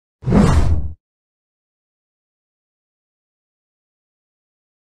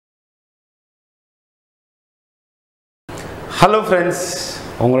Hello friends,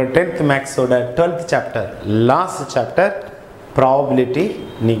 உங்களோட 10th Maths ஓட 12th chapter, last chapter probability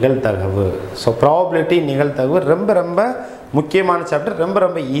நிகழ்தகவு. So probability நிகழ்தகவு ரொம்ப முக்கியமான chapter,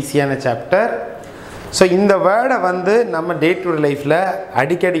 ரொம்ப ஈஸியான chapter. So இந்த வேர்டை வந்து நம்ம டே டு டே லைஃப்பில்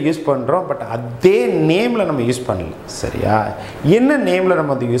அடிக்கடி யூஸ் பண்ணுறோம், பட் அதே நேமில் நம்ம யூஸ் பண்ணல. சரியா? என்ன நேமில்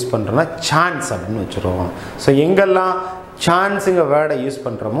நம்ம அது யூஸ் பண்ணுறோம்னா சான்ஸ் அப்படின்னு வச்சுருவோம். ஸோ எங்கெல்லாம் சான்ஸுங்க வேர்டை யூஸ்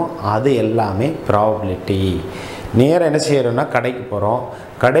பண்ணுறோமோ அது எல்லாமே ப்ராபபிலிட்டி. நேராக என்ன செய்யறோம்னா கடைக்கு போகிறோம்,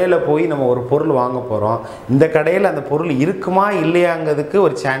 கடையில் போய் நம்ம ஒரு பொருள் வாங்க போகிறோம். இந்த கடையில் அந்த பொருள் இருக்குமா இல்லையாங்கிறதுக்கு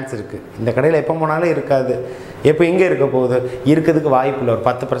ஒரு சான்ஸ் இருக்குது. இந்த கடையில் எப்போ போனாலும் இருக்காது, எப்போ எங்கே இருக்க போகுது, இருக்கிறதுக்கு வாய்ப்பு இல்லை, ஒரு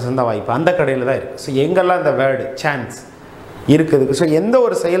 10% தான் வாய்ப்பு, அந்த கடையில் தான் இருக்குது. ஸோ எங்கெல்லாம் இந்த வேர்டு சான்ஸ் இருக்குதுக்கு. ஸோ எந்த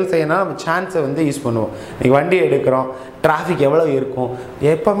ஒரு செயல் செய்யணும் நம்ம சான்ஸை வந்து யூஸ் பண்ணுவோம். இன்றைக்கி வண்டி எடுக்கிறோம், டிராஃபிக் எவ்வளோ இருக்கும்,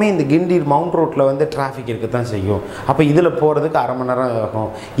 எப்போவுமே இந்த கிண்டி மவுண்ட் ரோட்டில் வந்து டிராஃபிக் இருக்க தான் செய்யும். அப்போ இதில் போகிறதுக்கு அரை மணி நேரம்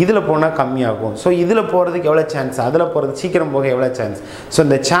ஆகும், இதில் போனால் கம்மியாகும். ஸோ இதில் போகிறதுக்கு எவ்வளோ சான்ஸ், அதில் போகிறதுக்கு சீக்கிரம் போக எவ்வளோ சான்ஸ். ஸோ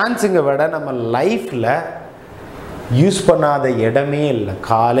இந்த சான்ஸுங்க விட நம்ம லைஃப்பில் யூஸ் பண்ணாத இடமே இல்லை.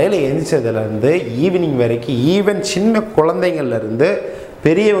 காலையில் எழுந்திரிச்சதுலேருந்து ஈவினிங் வரைக்கும், ஈவன் சின்ன குழந்தைங்கள்லேருந்து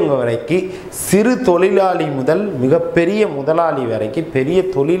பெரியவங்க வரைக்கும், சிறு தொழிலாளி முதல் மிகப்பெரிய முதலாளி வரைக்கும், பெரிய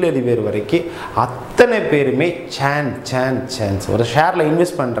தொழிலதிபர் வரைக்கும் அத்தனை பேருமே சான்ஸ். ஒரு ஷேரில்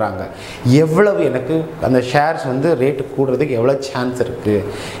இன்வெஸ்ட் பண்ணுறாங்க, எவ்வளவு எனக்கு அந்த ஷேர்ஸ் வந்து ரேட்டு கூடுறதுக்கு எவ்வளோ சான்ஸ் இருக்குது,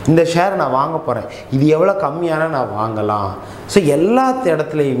 இந்த ஷேர் நான் வாங்க போகிறேன், இது எவ்வளோ கம்மியான நான் வாங்கலாம். ஸோ எல்லா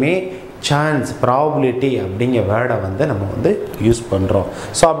இடத்துலையுமே சான்ஸ், ப்ராபபிலிட்டி அப்படிங்கிற வேர்டை வந்து நம்ம வந்து யூஸ் பண்ணுறோம்.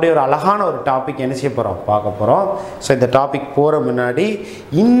 ஸோ அப்படி ஒரு அழகான ஒரு டாபிக் என்ன செய்ய போகிறோம், பார்க்க போகிறோம். ஸோ இந்த டாபிக் போகிற முன்னாடி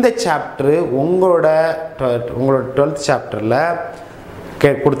இந்த சாப்டரு உங்களோட 12th சாப்டரில்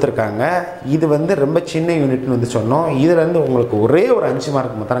கொடுத்துருக்காங்க. இது வந்து ரொம்ப சின்ன யூனிட்னு வந்து சொன்னோம். இதிலேருந்து உங்களுக்கு ஒரே ஒரு 5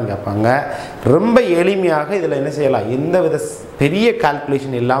 மார்க் மாத்திரம் கேட்பாங்க. ரொம்ப எளிமையாக இதில் என்ன செய்யலாம், எந்த வித பெரிய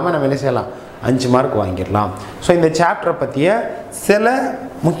கால்குலேஷன் இல்லாமல் நம்ம என்ன செய்யலாம், 5 மார்க் வாங்கிடலாம். ஸோ இந்த சாப்டரை பற்றிய சில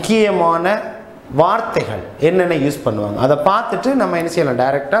முக்கியமான வார்த்தைகள் என்னென்ன யூஸ் பண்ணுவாங்க அதை பார்த்துட்டு நம்ம என்ன செய்யலாம்,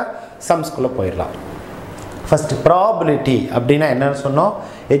 டைரெக்டாக சம்ஸ்குள்ளே போயிடலாம். ஃபஸ்ட்டு ப்ராபபிலிட்டி அப்படின்னா என்னன்னு சொன்னோம்,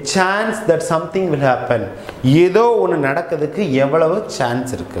 எ chance that something will happen. ஏதோ ஒன்று நடக்கிறதுக்கு எவ்வளவு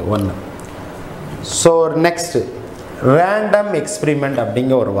சான்ஸ் இருக்குது ஒன்று. ஸோ நெக்ஸ்ட்டு ரேண்டம் எக்ஸ்பிரிமெண்ட்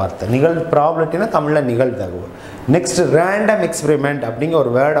அப்படிங்கிற ஒரு வார்த்தை. ப்ராபபிலிட்டினா தமிழில் நிகழ்தகவு. நெக்ஸ்ட் ரேண்டம் எக்ஸ்பிரிமெண்ட் அப்படிங்கிற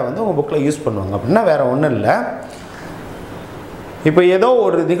ஒரு வேர்டை வந்து உங்கள் புக்கில் யூஸ் பண்ணுவாங்க. அப்படின்னா வேறு ஒன்றும் இல்லை, இப்போ ஏதோ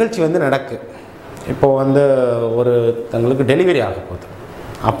ஒரு நிகழ்ச்சி வந்து நடக்கு, இப்போது வந்து ஒரு தங்களுக்கு டெலிவரி ஆக போகுது.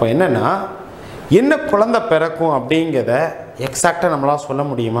 அப்போ என்னென்னா என்ன குழந்தை பிறக்கும் அப்படிங்கிறத எக்ஸாக்டாக நம்மளால் சொல்ல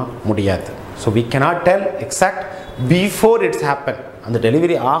முடியுமா, முடியாது. So we cannot del exact before it's happen. அந்த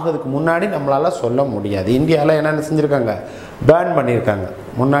டெலிவரி ஆகிறதுக்கு முன்னாடி நம்மளால் சொல்ல முடியாது. இந்தியாவில் என்னென்ன செஞ்சுருக்காங்க, பேன் பண்ணியிருக்காங்க.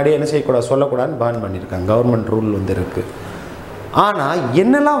 முன்னாடி என்ன செய்யக்கூடாது, சொல்லக்கூடாதுன்னு பேன் பண்ணியிருக்காங்க. கவர்மெண்ட் ரூல் வந்து இருக்குது. ஆனால்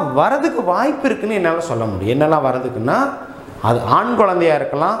என்னெல்லாம் வரதுக்கு வாய்ப்பு இருக்குதுன்னு என்னால் சொல்ல முடியும். என்னெல்லாம் வரதுக்குன்னா அது ஆண் குழந்தையாக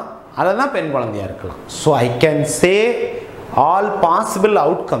இருக்கலாம், அதெல்லாம் பெண் குழந்தையாக இருக்கலாம். So I can say all possible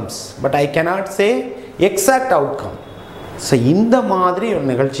outcomes, but I cannot say exact outcome. So இந்த மாதிரி ஒரு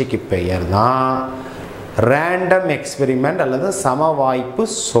நிகழ்ச்சிக்கு பெயர் தான் ரேண்டம் எக்ஸ்பெரிமெண்ட் அல்லது சமவாய்ப்பு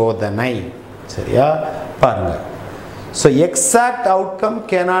சோதனை. சரியா? பாருங்க. So exact outcome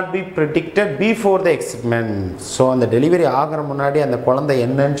cannot be predicted before the experiment. So அந்த டெலிவரி ஆகிற முன்னாடி அந்த குழந்தை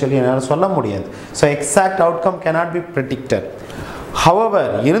என்னன்னு சொல்லி என்னால் சொல்ல முடியாது. So exact outcome cannot be predicted.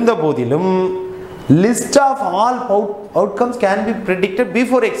 However, இருந்த போதிலும் list of all outcomes can be predicted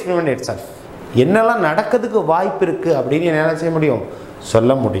before experiment it self. என்னெல்லாம் நடக்கிறதுக்கு வாய்ப்பு இருக்குது அப்படின்னு என்னால் செய்ய முடியும்,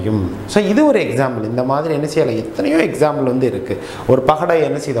 சொல்ல முடியும். ஸோ இது ஒரு எக்ஸாம்பிள். இந்த மாதிரி என்ன செய்யலாம், எத்தனையோ எக்ஸாம்பிள் வந்து இருக்குது. ஒரு பகடை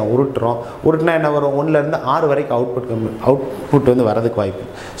என்ன செய்தோம், உருட்டினா என்ன வரும், 1லேருந்து 6 வரைக்கும் அவுட்புட் வந்து வரதுக்கு வாய்ப்பு.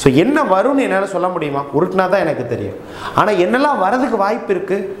 ஸோ என்ன வரும்னு என்னால் சொல்ல முடியுமா, உருட்டினா தான் எனக்கு தெரியும். ஆனால் என்னெல்லாம் வரதுக்கு வாய்ப்பு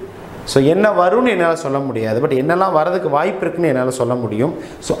இருக்குது, ஸோ என்ன வரும்னு என்னால் சொல்ல முடியாது, பட் என்னெல்லாம் வரதுக்கு வாய்ப்பு இருக்குன்னு என்னால் சொல்ல முடியும்.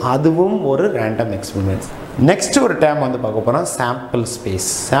 ஸோ அதுவும் ஒரு ரேண்டம் எக்ஸ்பெரிமெண்ட்ஸ். நெக்ஸ்ட் ஒரு டேம் வந்து பார்க்க போனால் சாம்பிள் ஸ்பேஸ்.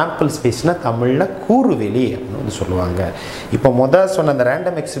 சாம்பிள் ஸ்பேஸ்னால் தமிழில் கூறுவெளி அப்படின்னு வந்து சொல்லுவாங்க. இப்போ முதல் சொன்ன அந்த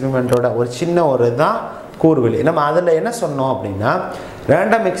ரேண்டம் எக்ஸ்பெரிமெண்ட்டோட ஒரு சின்ன ஒரு தான் கூறுவெளி. நம்ம அதில் என்ன சொன்னோம் அப்படின்னா,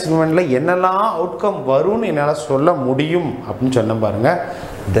 ரேண்டம் எக்ஸ்பெரிமெண்ட்டில் என்னெல்லாம் அவுட்கம் வரும்னு என்னால் சொல்ல முடியும் அப்படின்னு சொன்ன பாருங்கள்.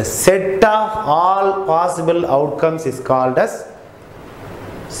 த set of all possible outcomes is called as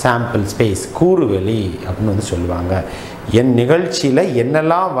sample space, கூறுவெளி அப்படின்னு வந்து சொல்லுவாங்க. என் நிகழ்ச்சியில்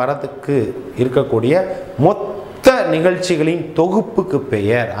என்னெல்லாம் வரதுக்கு இருக்கக்கூடிய மொத்த நிகழ்ச்சிகளின் தொகுப்புக்கு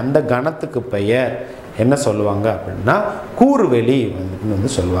பெயர், அந்த கணத்துக்கு பெயர் என்ன சொல்லுவாங்க அப்படின்னா கூறுவெளி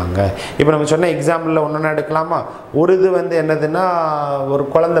வந்து சொல்லுவாங்க. இப்போ நம்ம சொன்ன எக்ஸாம்பிளில் ஒன்று எடுக்கலாமா, ஒரு இது வந்து என்னதுன்னா, ஒரு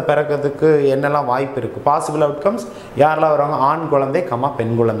குழந்தை பிறக்கிறதுக்கு என்னெல்லாம் வாய்ப்பு இருக்குது, பாசிபிள் அவுட்கம்ஸ் யாரெல்லாம் வருவாங்க, ஆண் குழந்தை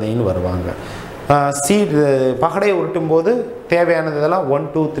பெண் குழந்தைன்னு வருவாங்க. சீட் பகடையை உருட்டும் போது தேவையானது இதெல்லாம் 1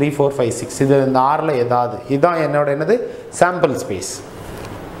 2 3 4 5 6 இது இந்த 6ல் ஏதாவது இதுதான் என்னோட என்னது சாம்பிள் ஸ்பேஸ்.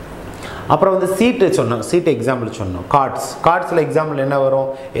 அப்புறம் வந்து சீட்டு சொன்னோம், சீட்டு எக்ஸாம்பிள் சொன்னோம். கார்ட்ஸில் எக்ஸாம்பிள் என்ன வரும்,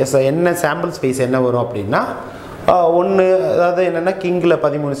 என்ன சாம்பிள் ஸ்பேஸ் என்ன வரும் அப்படின்னா ஒன்று, அதாவது என்னென்னா கிங்கில்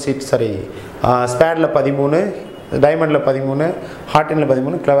 13 சீட், சரி ஸ்பேடில் 13, டைமண்டில் 13, ஹார்டினில்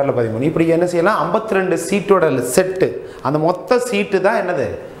 13, கிளவரில் 13, இப்படி என்ன செய்யலாம் 52 சீட்டோட செட்டு, அந்த மொத்த சீட்டு தான் என்னது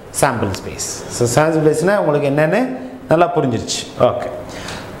சாம்பிள் ஸ்பேஸ். ஸோ சாம்பிள் ஸ்பேஸ்னால் உங்களுக்கு என்னென்னு நல்லா புரிஞ்சிருச்சு. Okay,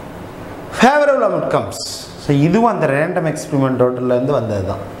 favourable outcomes. ஸோ இதுவும் அந்த ரேண்டம் எக்ஸ்பெரிமெண்ட்லேருந்து வந்தது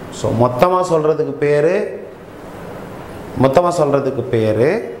தான். ஸோ மொத்தமாக சொல்கிறதுக்கு பேர்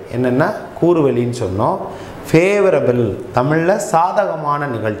என்னென்னா கூறுவெளின்னு சொன்னோம். ஃபேவரபிள் தமிழில் சாதகமான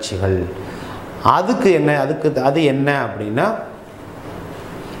நிகழ்ச்சிகள். அது என்ன அப்படின்னா,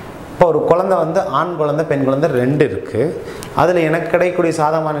 இப்போ ஒரு குழந்தை வந்து ஆண் குழந்தை பெண் குழந்தை 2 இருக்குது. அதில் எனக்கு கிடைக்கக்கூடிய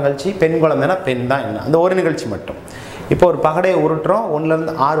சாதகமான நிகழ்ச்சி பெண் குழந்தைன்னா பெண் தான், என்ன அந்த ஒரு நிகழ்ச்சி மட்டும். இப்போ ஒரு பகடையை உருட்டுறோம்,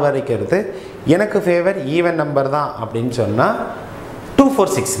 1லேருந்து 6 வரைக்கும் இருக்குது. எனக்கு ஃபேவர் ஈவன் நம்பர் தான் அப்படின்னு சொன்னால் 2 4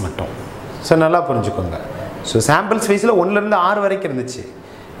 6 மட்டும். ஸோ நல்லா புரிஞ்சுக்கோங்க. ஸோ சாம்பிள் ஸ்பேஸில் 1லேருந்து 6 வரைக்கும் இருந்துச்சு.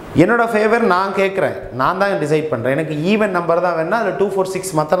 என்னோட ஃபேவர் நான் கேட்குறேன், நான் தான் டிசைட் பண்ணுறேன். எனக்கு ஈவன் நம்பர் தான் வேணும்னா அதில் 2 4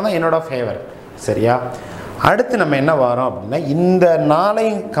 6 மாத்திரம் தான் என்னோட ஃபேவர். சரியா? அடுத்து நம்ம என்ன வரோம் அப்படின்னா, இந்த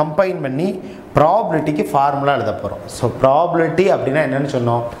 4ஐயும் கம்பைன் பண்ணி ப்ராபபிலிட்டிக்கு ஃபார்முலா எழுத போகிறோம். ஸோ ப்ராபபிலிட்டி அப்படின்னா என்னென்னு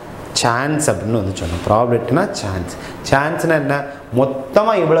சொன்னோம், சான்ஸ் அப்படின்னு வந்து சொன்னோம். ப்ராபபிலிட்டினா சான்ஸ்னால் என்ன,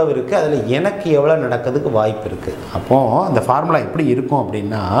 மொத்தமாக இவ்வளவு இருக்குது, அதில் எனக்கு எவ்வளோ நடக்கிறதுக்கு வாய்ப்பு இருக்குது. அப்போது அந்த ஃபார்முலா எப்படி இருக்கும்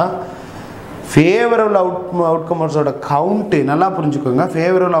அப்படின்னா, ஃபேவரபிள் அவுட்கம்ஸோட கவுண்ட்டு, நல்லா புரிஞ்சுக்கோங்க,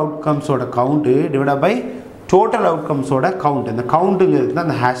 favourable அவுட்கம்ஸோட count divide by total அவுட்கம்ஸோட count. இந்த கவுண்ட்டுங்கிறது தான்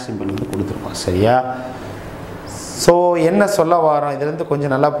அந்த ஹேஷ் சிம்பிள் வந்து கொடுத்துருக்கோம். சரியா? ஸோ என்ன சொல்ல வரோம் இதுலேருந்து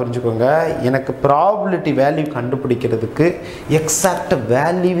கொஞ்சம் நல்லா புரிஞ்சுக்கோங்க. எனக்கு ப்ராபபிலிட்டி வேல்யூ கண்டுபிடிக்கிறதுக்கு எக்ஸாக்ட்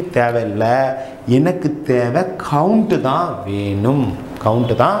வேல்யூ தேவையில்லை, எனக்கு தேவை கவுண்ட்டு தான்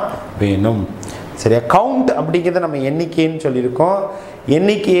வேணும். சரியா? கவுண்ட் அப்படிங்கிறத நம்ம எண்ணிக்கைன்னு சொல்லியிருக்கோம்.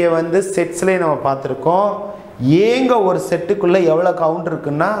 எண்ணிக்கையை வந்து செட்ஸ்லேயே நம்ம பார்த்துருக்கோம். ஏங்க ஒரு செட்டுக்குள்ளே எவ்வளோ கவுண்ட்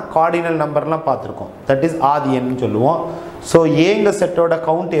இருக்குன்னா கார்டினல் நம்பர்லாம் பார்த்துருக்கோம். தட் இஸ் ஆதி எண்ணு சொல்லுவோம். ஸோ ஏங்க செட்டோட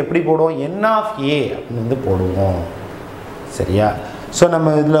கவுண்ட் எப்படி போடுவோம், n of a அப்படின்னு வந்து போடுவோம். சரியா? ஸோ நம்ம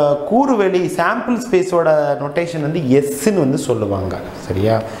இதில் கூறுவெளி சாம்பிள் ஸ்பேஸோட நொட்டேஷன் வந்து எஸ்ன்னு வந்து சொல்லுவாங்க.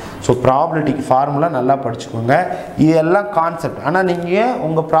 சரியா? ஸோ ப்ராபபிலிட்டிக்கு ஃபார்முலா நல்லா படிச்சுக்கோங்க. இதெல்லாம் கான்செப்ட். ஆனால் நீங்கள்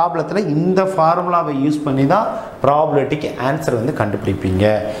உங்கள் ப்ராப்ளத்தில் இந்த ஃபார்முலாவை யூஸ் பண்ணி தான் ப்ராபபிலிட்டிக்கு ஆன்சர் வந்து கண்டுபிடிப்பீங்க.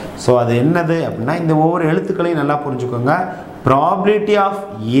 ஸோ அது என்னது அப்படின்னா, இந்த ஒவ்வொரு எழுத்துக்களையும் நல்லா புரிஞ்சுக்கோங்க. Probability of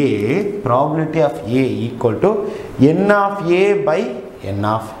A equal to n of a by n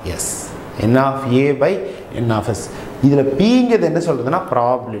of s. n of a by n of s. இதில் பிங்கிறது என்ன சொல்கிறதுனா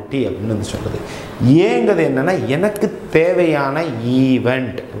ப்ராபபிலிட்டி அப்படின்னு வந்து சொல்கிறது. ஏங்கிறது என்னென்னா எனக்கு தேவையான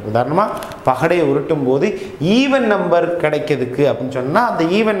ஈவெண்ட். உதாரணமாக பகடையை உருட்டும் போது ஈவன் நம்பர் கிடைக்கிறதுக்கு அப்படின்னு சொன்னால், அந்த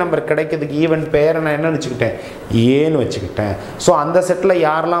ஈவன் நம்பர் கிடைக்கிறதுக்கு ஈவன் பேரை நான் என்ன வச்சுக்கிட்டேன், ஏன்னு வச்சுக்கிட்டேன். ஸோ அந்த செட்டில்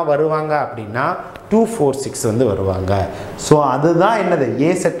யாரெல்லாம் வருவாங்க அப்படின்னா 2 4 6 வந்து வருவாங்க. ஸோ அதுதான் என்னது, ஏ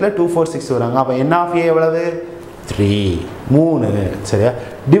செட்டில் 2 4 6 வருவாங்க. அப்போ n of a எவ்வளவு, 3. சரியா?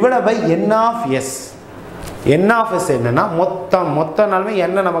 Divide by n of s. n of s என்னன்னா மொத்த நாளுமே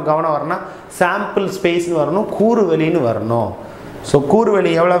என்ன நம்ம கவனம் வரணும்னா சாம்பிள் ஸ்பேஸ்னு வரணும், கூறுவெளின்னு வரணும். ஸோ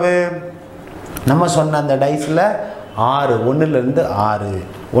கூறுவெளி எவ்வளவு, நம்ம சொன்ன அந்த டைஸில் 6, 1லேருந்து 6,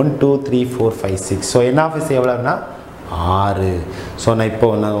 1 2 3 4 5 6. So n of s எவ்வளோன்னா 6. So நான் இப்போ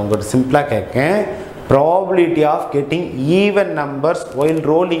நான் உங்கள்கிட்ட சிம்பிளாக கேட்கேன், probability of getting even numbers while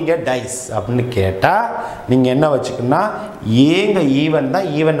rolling a dies அப்படின்னு கேட்டால் நீங்கள் என்ன வச்சுக்கணும்னா, ஏங்க ஈவன் தான்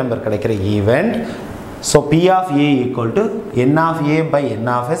ஈவன் நம்பர் கிடைக்கிற event. So P of A equal to n of A by n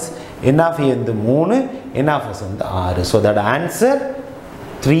of s. n of A வந்து 3, n of s வந்து 6. So that answer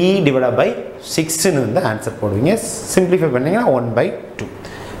 3 divide by 6ன்னு வந்து ஆன்சர் போடுவீங்க. சிம்பிளிஃபை பண்ணிங்கன்னா 1/2.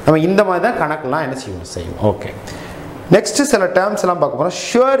 நம்ம இந்த மாதிரி தான் கணக்கெலாம் என்ன செய்வோம். ஓகே, நெக்ஸ்ட்டு சில டேர்ம்ஸ் எல்லாம் பார்க்க போகிறோம்.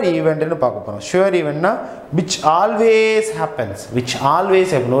 ஷுவர் ஈவெண்ட்னு பார்க்க போகிறோம். Sure ஈவெண்ட்னா which always happens.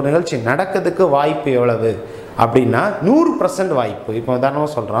 ஒரு நிகழ்ச்சி நடக்கிறதுக்கு வாய்ப்பு எவ்வளவு அப்படின்னா 100% வாய்ப்பு. இப்போ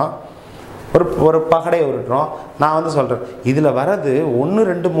உதாரணமாக சொல்கிறோம், ஒரு பகடையை உருட்டுறோம். நான் வந்து சொல்கிறேன், இதில் வரது 1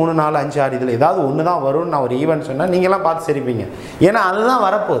 2 3 4 5 6 இதில் ஏதாவது ஒன்று தான் வரும்னு நான் ஒரு ஈவெண்ட் சொன்னால் நீங்களாம் பார்த்து சிரிப்பீங்க. ஏன்னா அதுதான்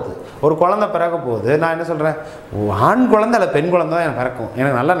வரப்போகுது. ஒரு குழந்தை பிறக்க போகுது, நான் என்ன சொல்கிறேன், ஆண் குழந்தை இல்லை பெண் குழந்தை தான் எனக்கு பிறக்கும்,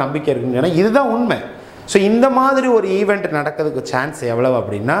 எனக்கு நல்ல நம்பிக்கை இருக்குன்னு. ஏன்னா இதுதான் உண்மை. ஸோ இந்த மாதிரி ஒரு ஈவெண்ட் நடக்கிறதுக்கு சான்ஸ் எவ்வளவு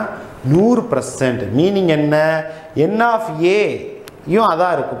அப்படின்னா 100%. மீனிங் என்ன, n of a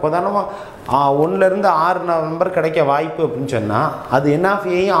அதான் இருக்குது. இப்போ தானே 1லேருந்து 6 நம்பர் கிடைக்க வாய்ப்பு அப்படின்னு சொன்னால் அது n of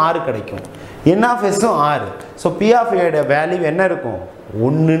a 6 கிடைக்கும், n of s 6. So P of a value என்ன இருக்கும்,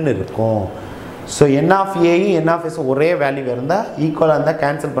 1ன்னு இருக்கும். So n of a n of s ஒரே வேல்யூ இருந்தால் ஈக்குவலாக இருந்தால்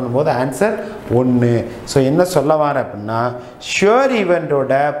கேன்சல் பண்ணும்போது ஆன்சர் 1. ஸோ என்ன சொல்ல வரேன் அப்படின்னா ஷுவர்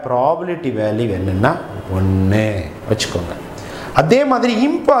ஈவெண்ட்டோட ப்ராபபிலிட்டி வேல்யூ என்னென்னா 1 வச்சுக்கோங்க. அதே மாதிரி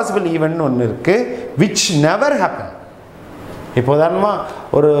இம்பாசிபிள் ஈவெண்ட் ஒன்று இருக்குது விச் நெவர் ஹேப்பன். இப்போ உதாரணமாக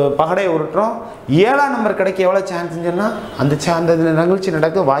ஒரு பகடை உருட்டுறோம், 7ஆம் நம்பர் கிடைக்க எவ்வளோ சான்ஸ்ன்னு அந்த நிகழ்ச்சி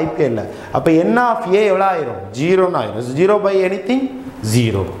நடக்க வாய்ப்பே இல்லை. அப்போ n of a எவ்வளோ ஆயிரும் 0ன்னு ஆயிரும். 0 by anything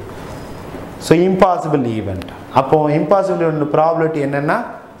 0. So impossible event. அப்போது இம்பாசிபிள் ஈவெண்ட் ப்ராபபிலிட்டி என்னென்னா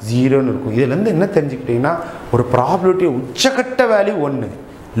 0ன்னு இருக்கும். இதுலேருந்து என்ன தெரிஞ்சுக்கிட்டிங்கன்னா ஒரு ப்ராபபிலிட்டி உச்சக்கட்ட வேல்யூ 1,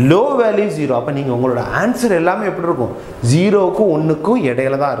 லோ வேல்யூ 0. அப்போ நீங்கள் உங்களோட ஆன்சர் எல்லாமே எப்படி இருக்கும் 0க்கும் 1க்கும்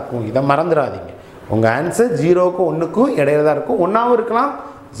இடையில தான் இருக்கும். இதை மறந்துடாதீங்க. உங்கள் ஆன்சர் 0க்கும் 1க்கும் இடையில தான் இருக்கும். 1ஆகவும் இருக்கலாம்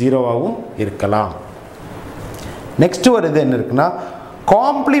 0ஆகவும் இருக்கலாம். நெக்ஸ்ட் ஒரு இது என்ன இருக்குன்னா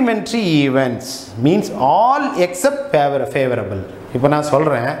complimentary events means all accept favourable. இப்போ நான்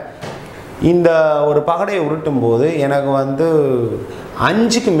சொல்கிறேன், இந்த ஒரு பகடையை உருட்டும் போது எனக்கு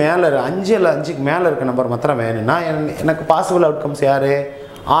 5க்கு மேலே 5 இல்லை 5க்கு மேலே இருக்க நம்பர் மாத்திரம் வேணும்னா எனக்கு பாசிபிள் அவுட்கம்ஸ் யார்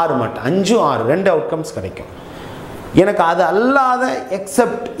 6 மட்டும். 5 6 2 அவுட்கம்ஸ் கிடைக்கும். எனக்கு அது அல்லாத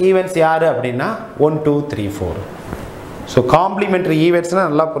எக்ஸப்ட் ஈவெண்ட்ஸ் யார் அப்படின்னா 1 2 3 4. ஸோ காம்ப்ளிமெண்ட்ரி ஈவெண்ட்ஸ்னால்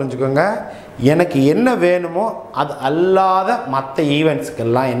நல்லா புரிஞ்சுக்கோங்க. எனக்கு என்ன வேணுமோ அது அல்லாத மற்ற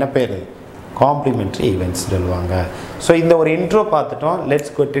ஈவெண்ட்ஸுக்கெல்லாம் என்ன பேர் காம்ப்ளிமெண்ட்ரி ஈவெண்ட்ஸ் சொல்லுவாங்க. ஸோ இந்த ஒரு இன்ட்ரோ பார்த்துட்டோம்.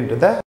 Let's get into the